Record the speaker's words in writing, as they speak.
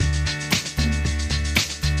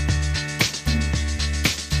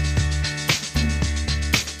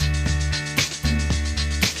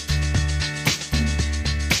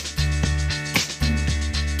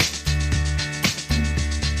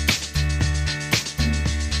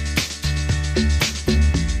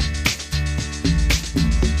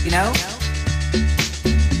know,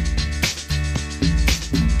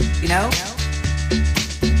 you know,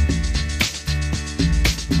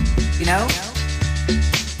 you know,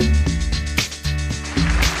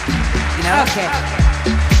 you know. Okay.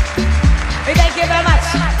 We thank you very much.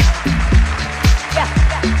 Yeah.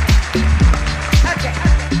 Okay.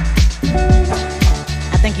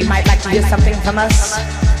 I think you might like to hear something from us.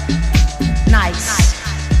 Nice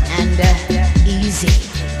and easy.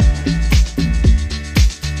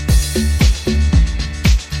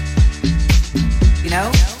 You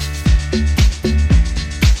know?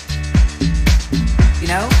 You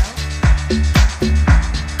know?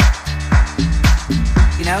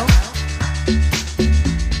 You know?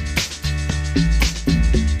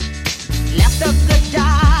 Left a good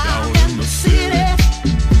job in the city,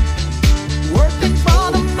 working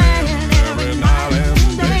for the man every night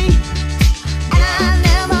and day. And I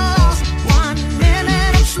never lost 1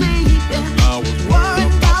 minute of sleep. I was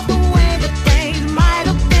worried about the way that things might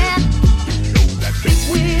have been. Big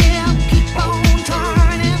wheel keep on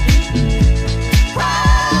turning,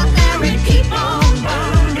 primary keep on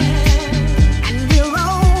burning, and we're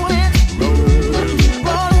rolling, rolling,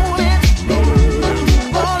 rolling,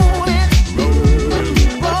 rolling,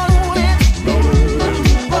 rolling,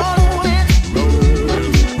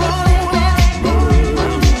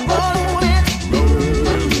 rolling,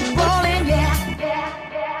 rolling, yeah.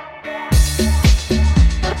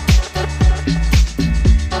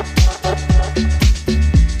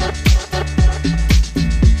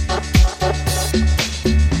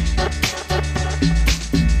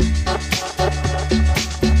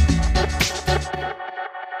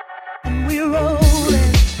 And we're rolling,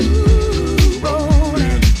 rolling,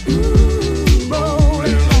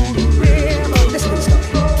 rolling on the river. Listen to this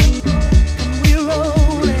song. And we're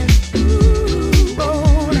rolling,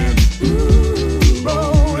 rolling,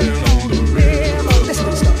 rolling on the river. Listen to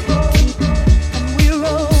this song. And we're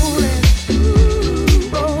rolling,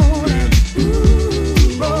 rolling,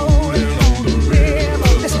 rolling on the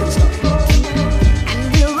river. Listen to this song. And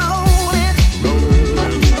we're rolling,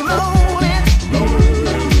 rolling, rolling,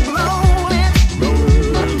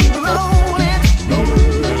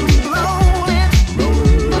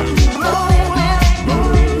 rolling,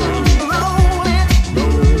 rolling,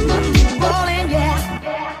 rolling, yeah.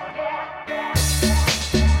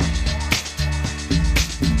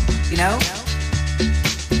 You know?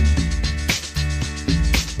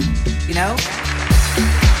 You know?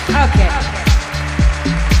 Okay.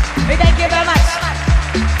 We thank you very much.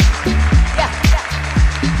 Yeah.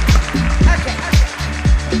 Okay.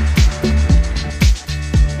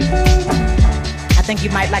 I think you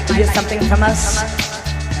might like to hear something from us.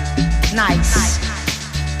 Nice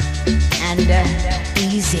and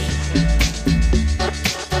easy.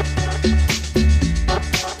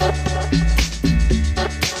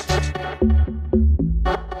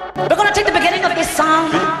 We're gonna take the beginning of this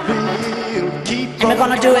song and we're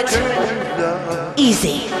gonna do it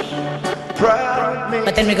easy,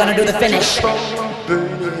 but then we're gonna do the finish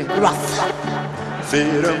rough.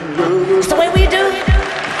 It's the way we do.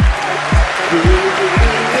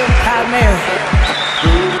 Proud Mary.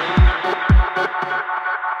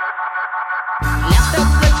 Left a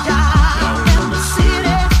good job in the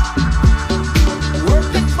city,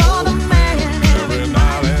 working for the man every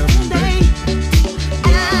night and day.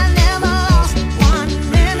 And I never lost 1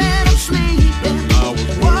 minute of sleep. I was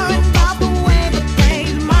worried about the way that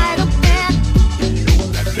things might have been.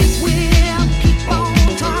 Big wheel keep on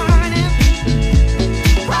turning,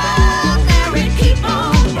 primary keep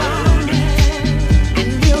on burning, and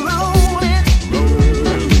we're rolling,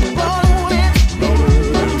 rolling,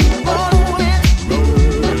 rolling, rolling, rolling,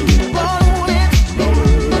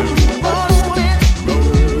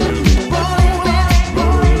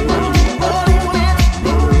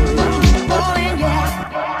 rolling, yeah.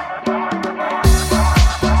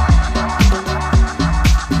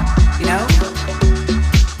 You know?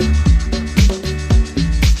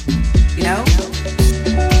 You know?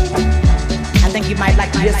 I think you might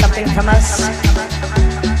like to hear something from us.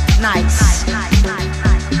 Nice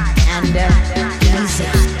and easy.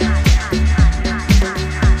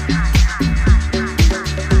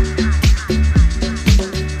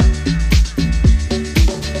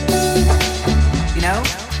 You know?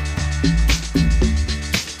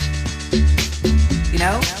 You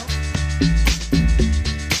know?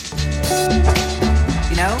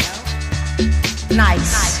 You know?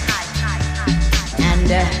 Nice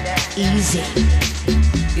and easy.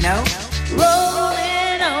 You know?